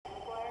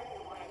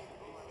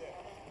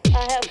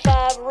I have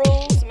 5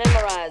 rules,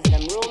 memorize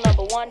them. Rule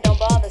number 1, don't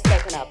bother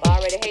sucking up. I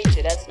already hate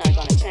you, that's not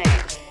gonna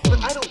change.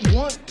 But I don't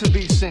want to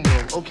be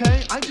single,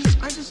 okay? I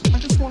just want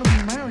to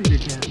be married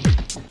again.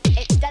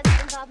 It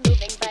doesn't involve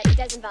moving, but it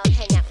does involve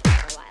hanging out for a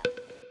while.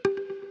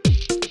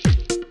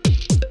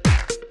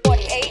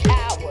 48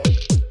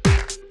 hours.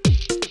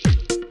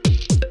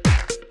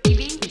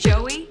 Phoebe,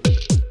 Joey,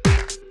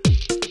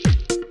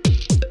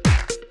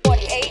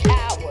 48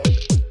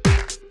 hours.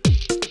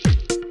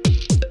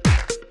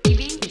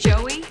 Phoebe,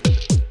 Joey,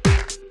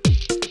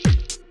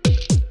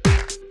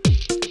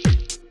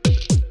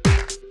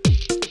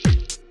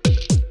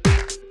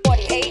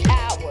 48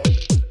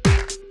 hours.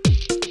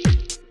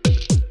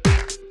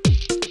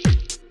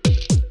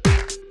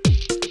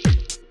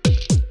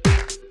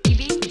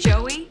 Phoebe,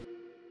 Joey.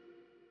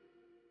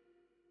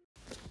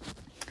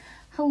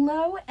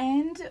 Hello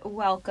and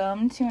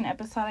welcome to an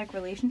episodic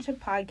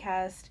relationship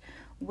podcast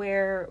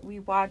where we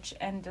watch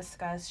and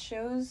discuss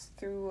shows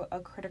through a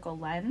critical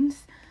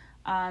lens,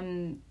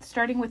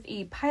 starting with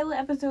a pilot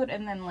episode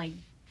and then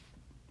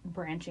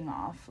branching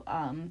off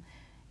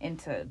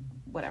into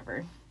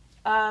whatever.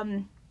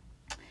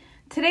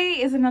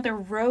 Today is another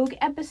Rogue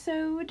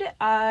episode.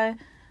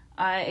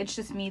 It's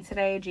just me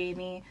today,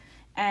 Jamie,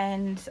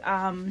 and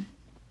I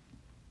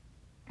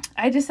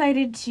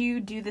decided to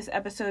do this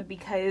episode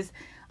because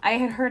I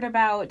had heard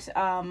about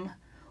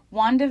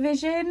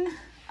WandaVision,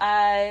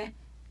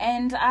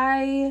 and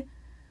I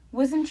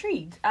was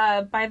intrigued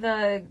by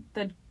the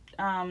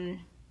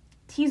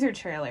teaser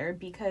trailer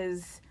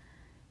because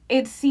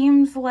it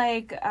seems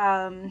like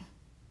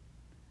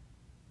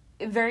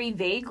very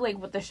vague, like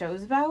what the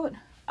show's about.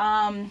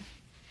 And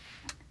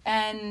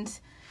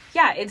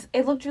yeah,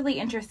 it looked really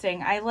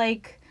interesting. I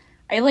like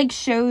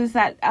shows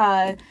that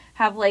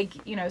have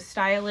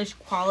stylish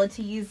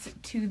qualities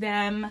to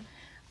them.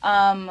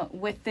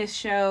 With this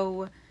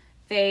show,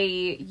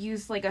 they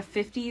use a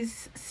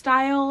 50s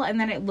style, and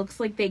then it looks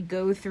like they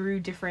go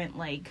through different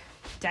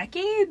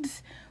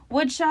decades,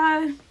 which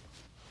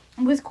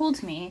was cool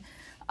to me.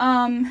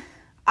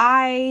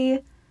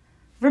 I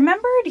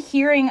remembered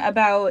hearing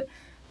about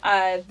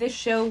this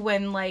show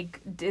when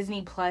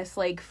Disney Plus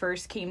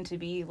first came to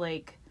be,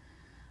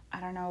 I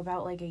don't know,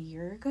 about a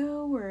year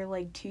ago or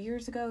 2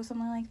 years ago,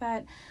 something like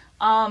that.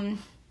 And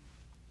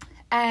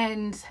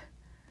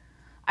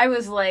I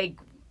was like,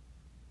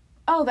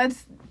 oh,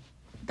 that's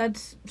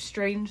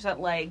strange that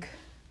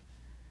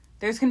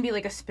there's gonna be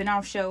a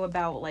spin-off show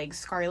about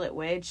Scarlet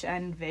Witch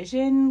and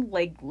Vision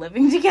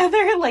living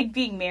together,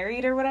 being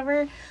married or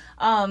whatever.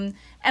 And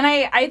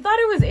I thought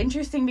it was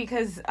interesting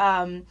because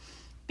of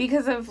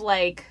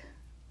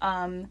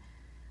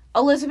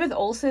Elizabeth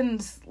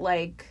Olsen's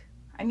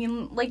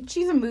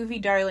she's a movie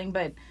darling,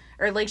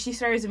 she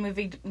started as a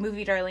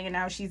movie darling, and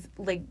now she's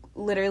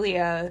literally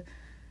a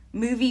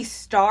movie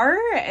star,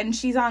 and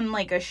she's on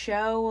a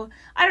show.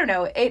 I don't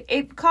know,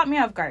 it caught me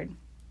off guard.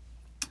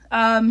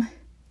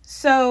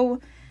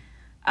 So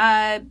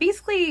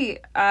basically,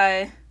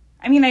 I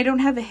don't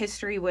have a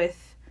history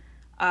with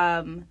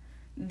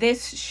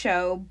this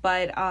show,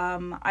 but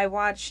I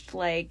watched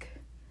the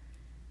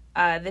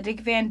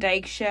Dick Van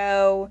Dyke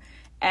Show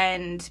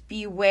and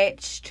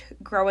Bewitched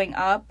growing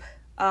up.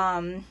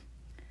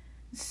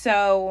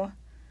 So,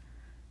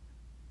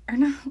 or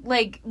not,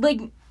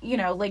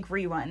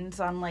 reruns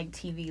on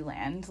TV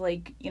Land,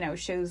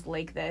 shows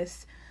like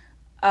this,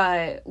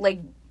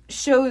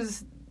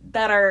 shows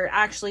that are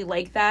actually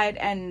like that,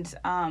 and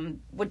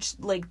which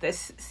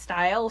this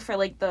style for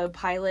the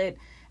pilot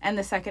and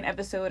the second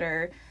episode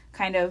are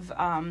kind of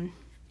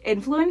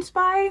influenced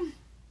by,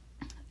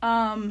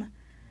 and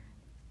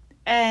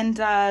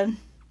yeah,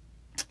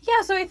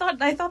 so I thought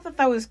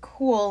that was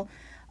cool.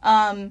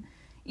 I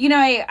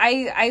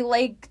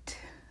liked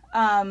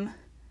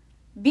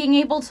being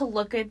able to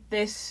look at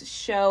this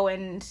show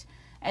and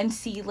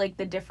see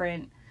the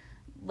different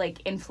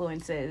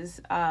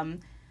influences,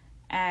 and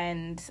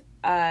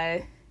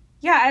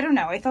yeah, I don't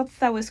know, I thought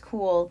that was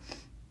cool.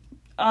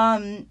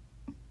 I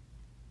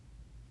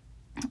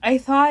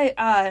thought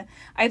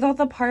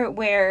the part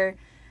where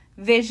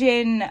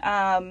Vision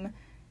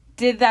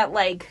did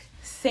that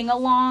sing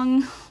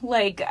along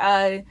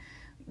yakety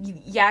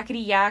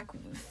yak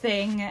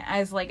thing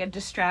as a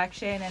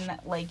distraction, and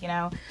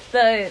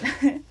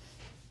the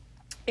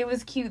it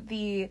was cute,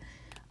 the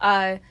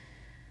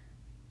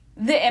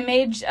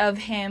image of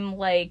him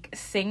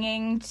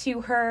singing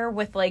to her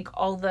with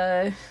all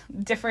the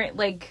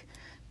different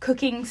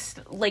cooking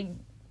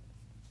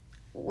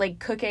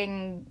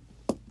cooking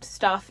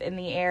stuff in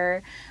the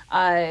air,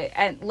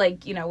 and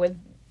with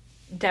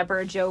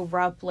Deborah Jo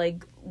Rupp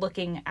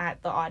looking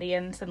at the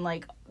audience, and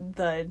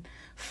the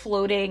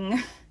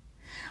floating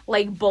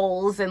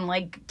bowls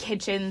and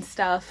kitchen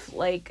stuff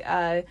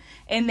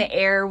in the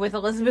air with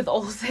Elizabeth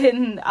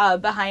Olsen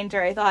behind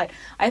her. I thought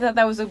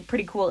that was a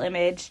pretty cool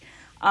image,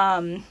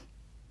 and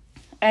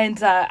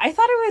I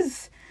thought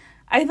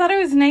it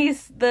was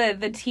nice,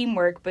 the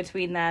teamwork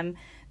between them,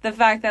 the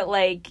fact that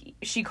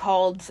she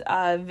called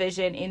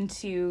Vision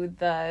into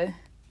the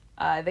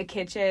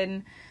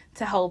kitchen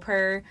to help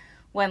her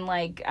when,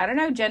 like, I don't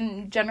know,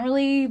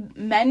 generally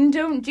men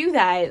don't do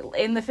that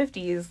in the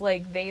 50s.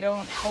 Like, they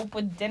don't help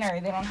with dinner,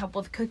 they don't help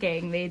with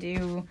cooking, they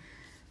do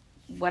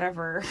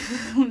whatever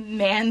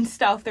man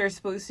stuff they're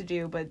supposed to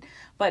do,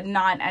 but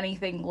not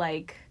anything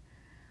like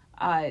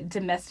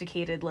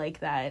domesticated like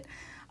that.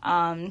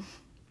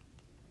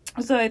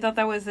 So I thought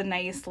that was a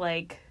nice,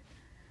 like,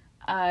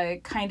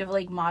 kind of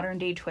like modern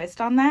day twist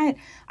on that.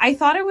 I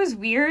thought it was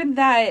weird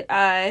that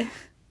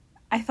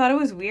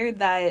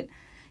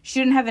she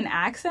didn't have an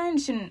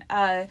accent.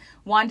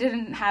 Wanda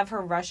didn't have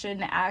her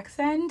Russian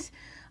accent.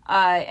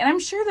 And I'm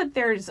sure that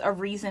there's a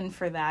reason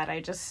for that. I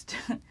just,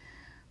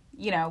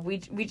 we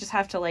just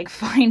have to, like,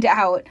 find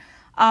out.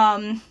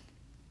 I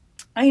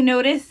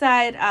noticed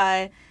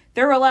that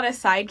there were a lot of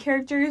side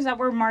characters that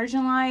were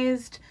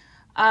marginalized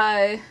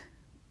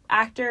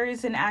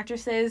actors and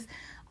actresses.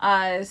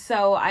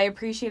 So I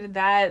appreciated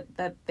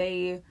that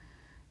they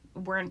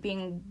weren't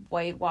being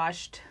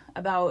whitewashed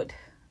about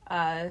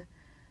the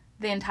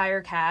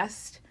entire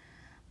cast.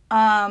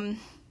 The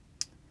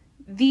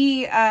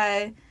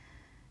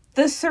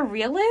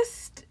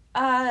surrealist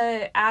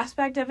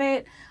aspect of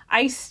it,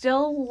 I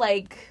still,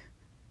 like,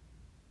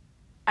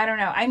 I don't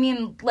know. I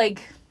mean,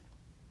 like,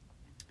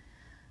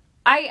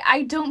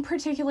 I don't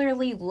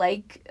particularly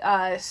like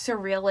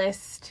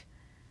surrealist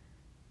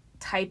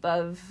type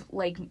of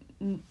like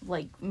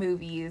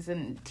movies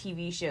and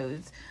TV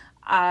shows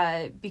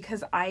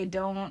because I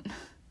don't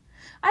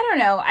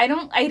know.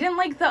 I didn't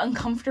like the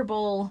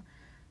uncomfortable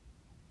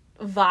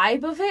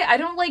vibe of it. I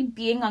don't like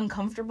being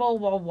uncomfortable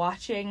while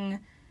watching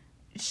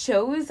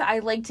shows. I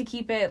like to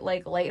keep it,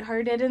 like,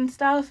 lighthearted and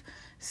stuff.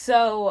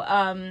 So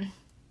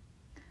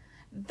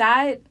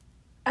that,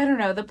 I don't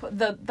know,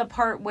 the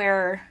part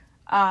where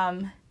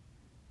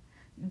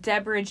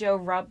Deborah Jo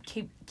Rupp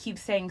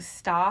keeps saying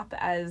stop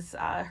as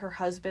her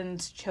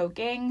husband's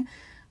choking,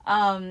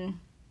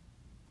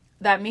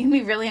 that made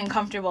me really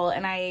uncomfortable,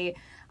 and I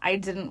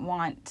didn't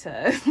want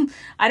to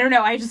I don't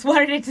know, I just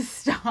wanted it to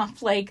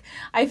stop. Like,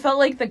 I felt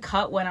like the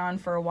cut went on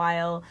for a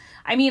while.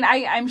 I mean,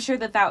 I'm sure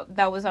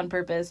that was on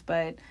purpose,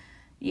 but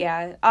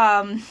yeah.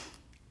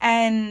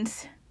 And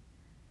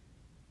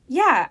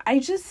yeah, I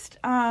just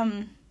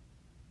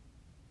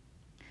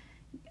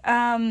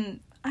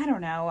I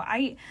don't know.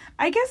 I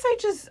guess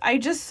I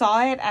just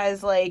saw it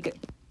as, like,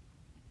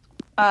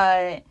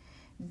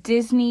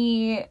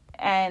 Disney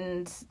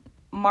and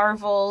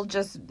Marvel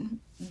just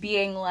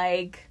being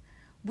like,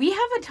 we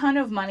have a ton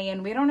of money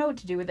and we don't know what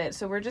to do with it,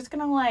 so we're just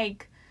gonna,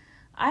 like,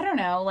 I don't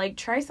know, like,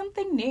 try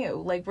something new.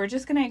 Like, we're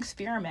just gonna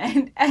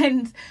experiment.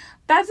 And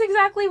that's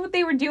exactly what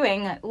they were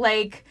doing.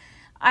 Like,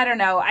 I don't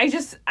know. I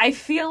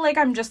feel like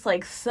I'm just,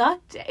 like,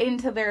 sucked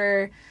into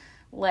their,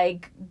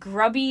 like,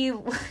 grubby,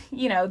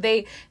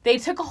 they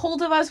took a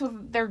hold of us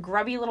with their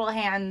grubby little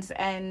hands,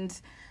 and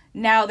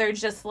now they're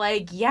just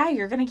like, yeah,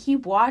 you're gonna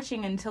keep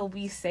watching until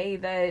we say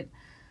that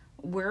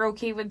we're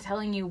okay with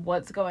telling you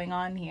what's going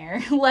on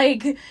here.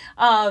 Like,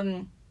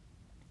 the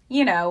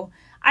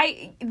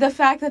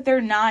fact that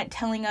they're not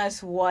telling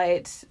us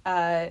what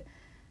the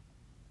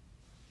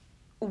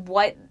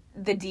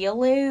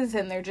deal is,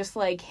 and they're just,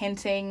 like,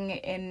 hinting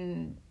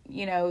in,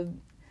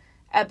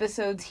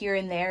 episodes here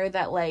and there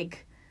that,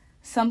 like,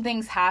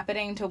 something's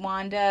happening to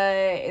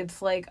Wanda.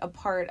 It's, like, a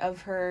part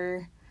of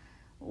her,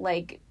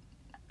 like,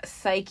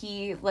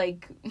 psyche,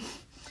 like,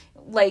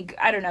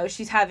 I don't know,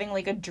 she's having,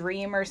 like, a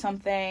dream or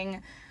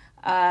something,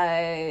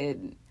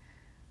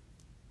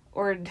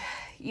 or,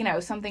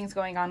 something's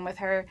going on with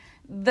her.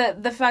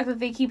 The fact that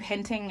they keep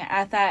hinting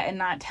at that and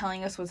not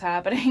telling us what's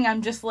happening,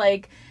 I'm just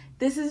like,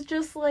 this is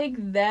just, like,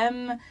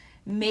 them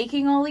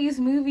making all these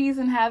movies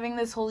and having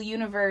this whole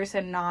universe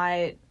and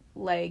not,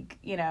 like,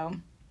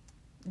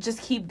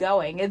 just keep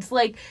going. It's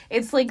like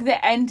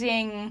the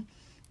ending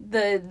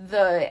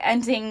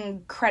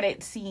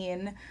credit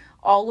scene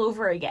all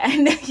over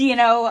again.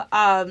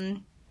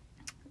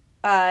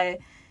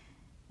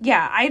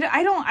 Yeah,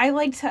 I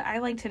like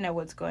to know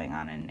what's going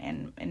on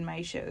in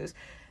my shows.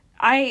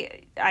 I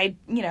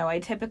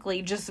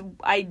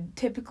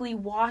typically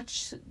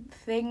watch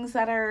things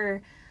that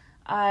are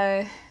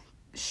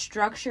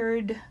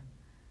structured,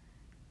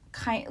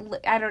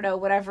 I don't know,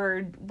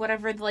 whatever,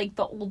 like,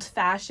 the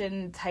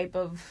old-fashioned type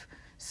of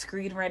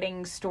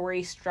screenwriting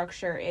story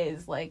structure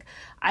is. Like,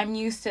 I'm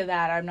used to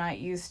that. I'm not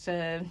used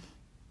to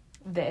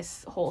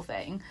this whole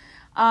thing.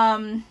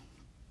 But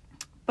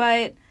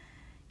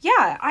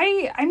yeah,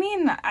 I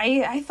mean,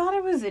 I thought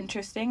it was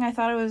interesting. I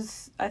thought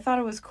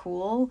it was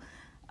cool.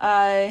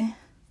 I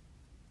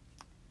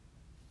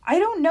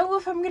don't know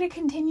if I'm gonna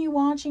continue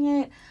watching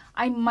it.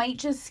 I might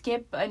just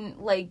skip and,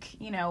 like,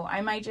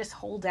 I might just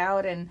hold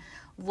out and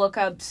look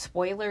up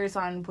spoilers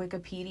on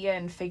Wikipedia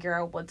and figure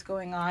out what's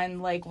going on,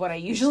 like what I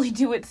usually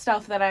do with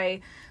stuff that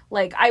I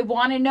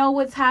want to know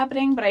what's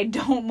happening, but I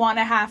don't want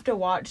to have to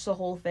watch the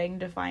whole thing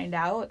to find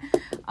out.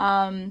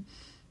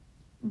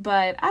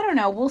 But I don't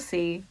know, we'll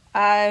see.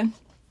 Yeah,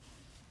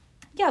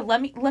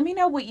 let me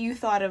know what you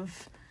thought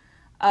of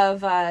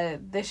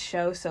this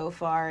show so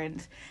far,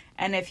 and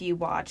if you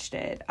watched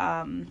it.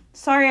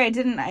 Sorry I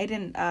didn't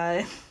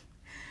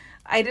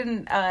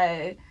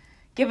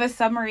give a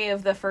summary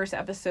of the first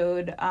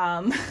episode.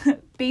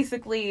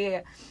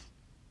 Basically,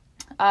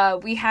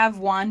 we have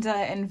Wanda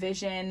and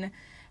Vision,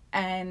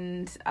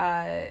 and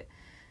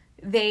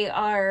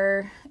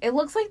it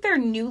looks like they're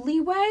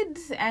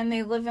newlyweds, and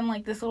they live in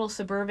like this little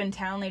suburban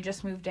town. They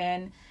just moved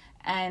in,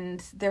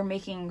 and they're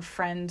making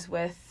friends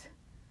with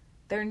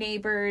their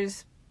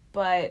neighbors,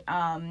 but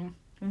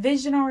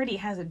Vision already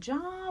has a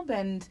job,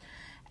 and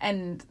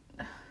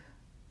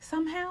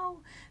somehow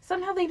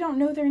they don't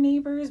know their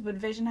neighbors, but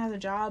Vision has a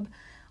job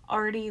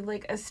already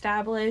like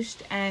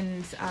established.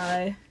 And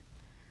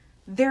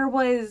there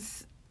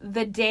was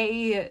the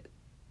day,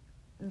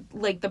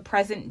 like the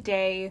present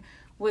day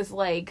was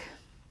like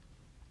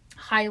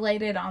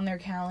highlighted on their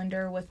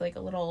calendar with like a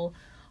little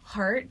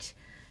heart.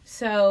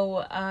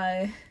 So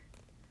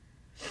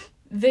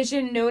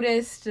Vision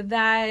noticed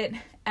that,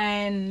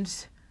 and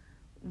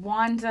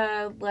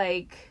Wanda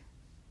like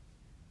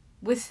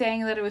was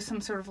saying that it was some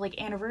sort of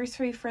like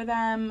anniversary for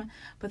them,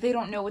 but they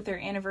don't know what their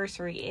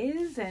anniversary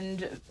is,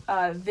 and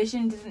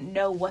Vision didn't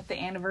know what the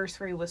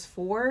anniversary was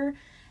for.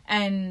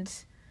 And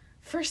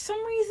for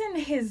some reason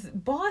his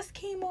boss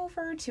came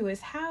over to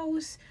his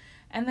house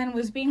and then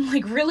was being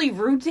like really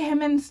rude to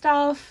him and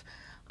stuff.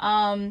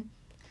 And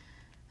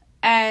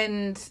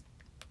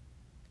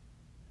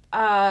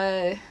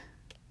at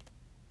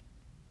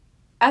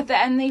the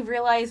end they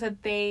realize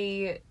that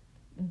they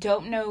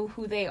don't know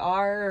who they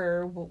are,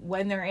 or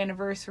when their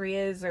anniversary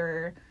is,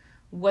 or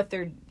what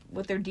their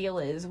deal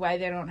is, why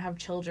they don't have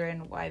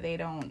children, why they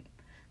don't,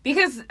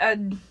 because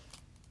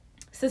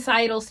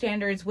societal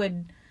standards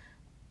would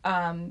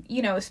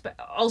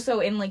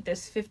also in like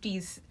this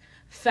 50s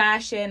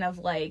fashion of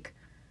like,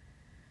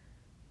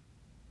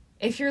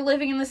 if you're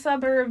living in the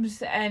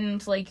suburbs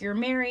and like you're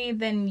married,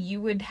 then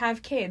you would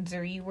have kids,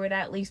 or you would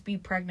at least be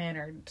pregnant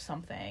or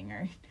something,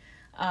 or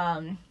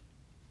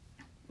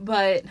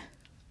but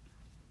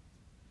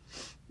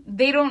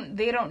they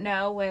don't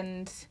know,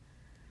 and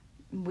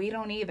we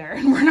don't either,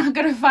 and we're not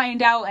gonna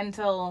find out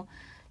until,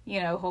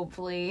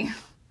 hopefully,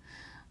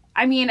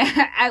 I mean,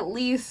 at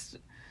least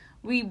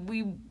we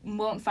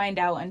won't find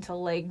out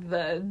until like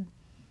the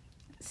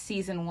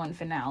season 1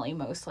 finale,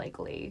 most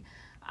likely.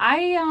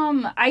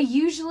 I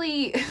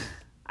usually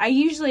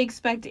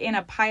expect in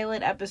a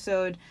pilot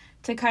episode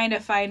to kind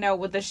of find out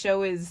what the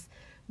show is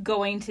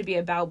going to be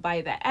about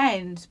by the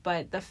end,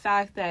 but the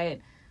fact that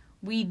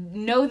we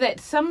know that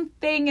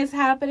something is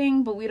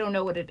happening, but we don't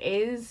know what it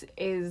is,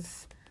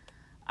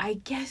 I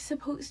guess,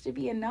 supposed to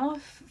be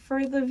enough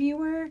for the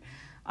viewer.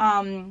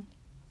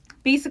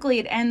 Basically,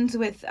 it ends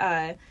with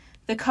the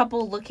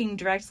couple looking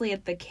directly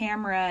at the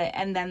camera,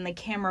 and then the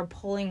camera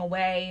pulling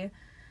away,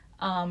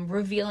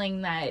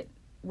 revealing that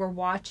we're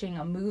watching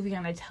a movie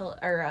on a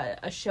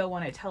show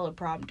on a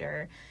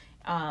teleprompter.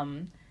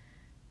 And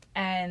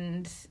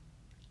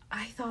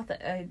I thought that,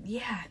 that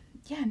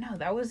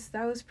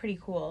was pretty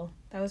cool.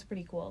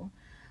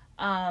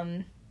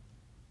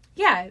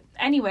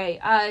 Anyway,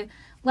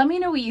 let me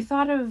know what you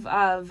thought of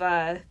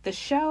the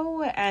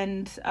show,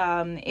 and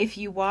if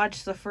you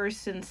watched the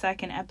first and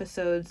second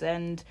episodes,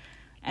 and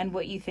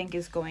what you think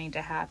is going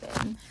to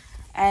happen.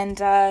 And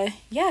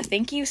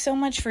thank you so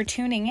much for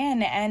tuning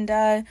in,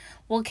 and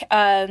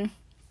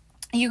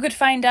you could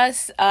find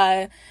us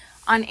on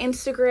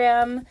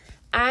Instagram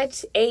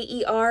at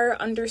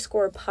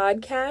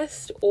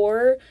AER_podcast,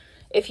 or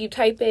if you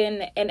type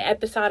in an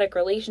episodic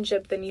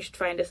relationship, then you should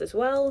find us as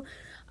well.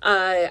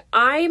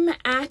 I'm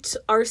at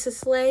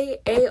Arceslay,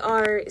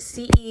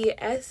 ARCESLAY,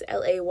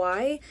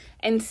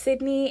 and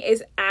Sydney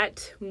is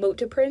at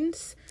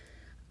Motoprince,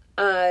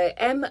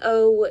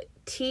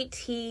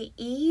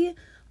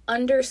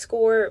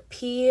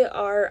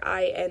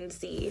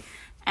 MOTTE_PRINZ.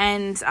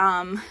 And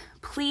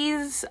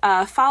please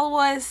follow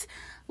us,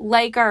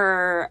 like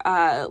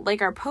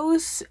our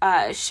posts,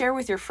 share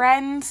with your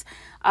friends.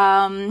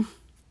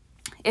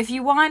 If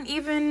you want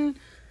even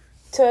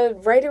to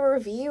write a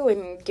review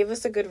and give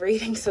us a good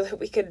rating so that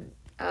we could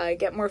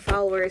get more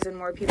followers and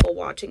more people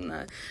watching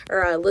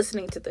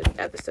listening to the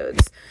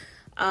episodes.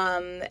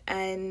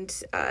 And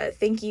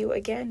thank you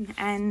again,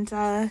 and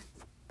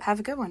have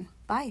a good one.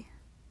 Bye.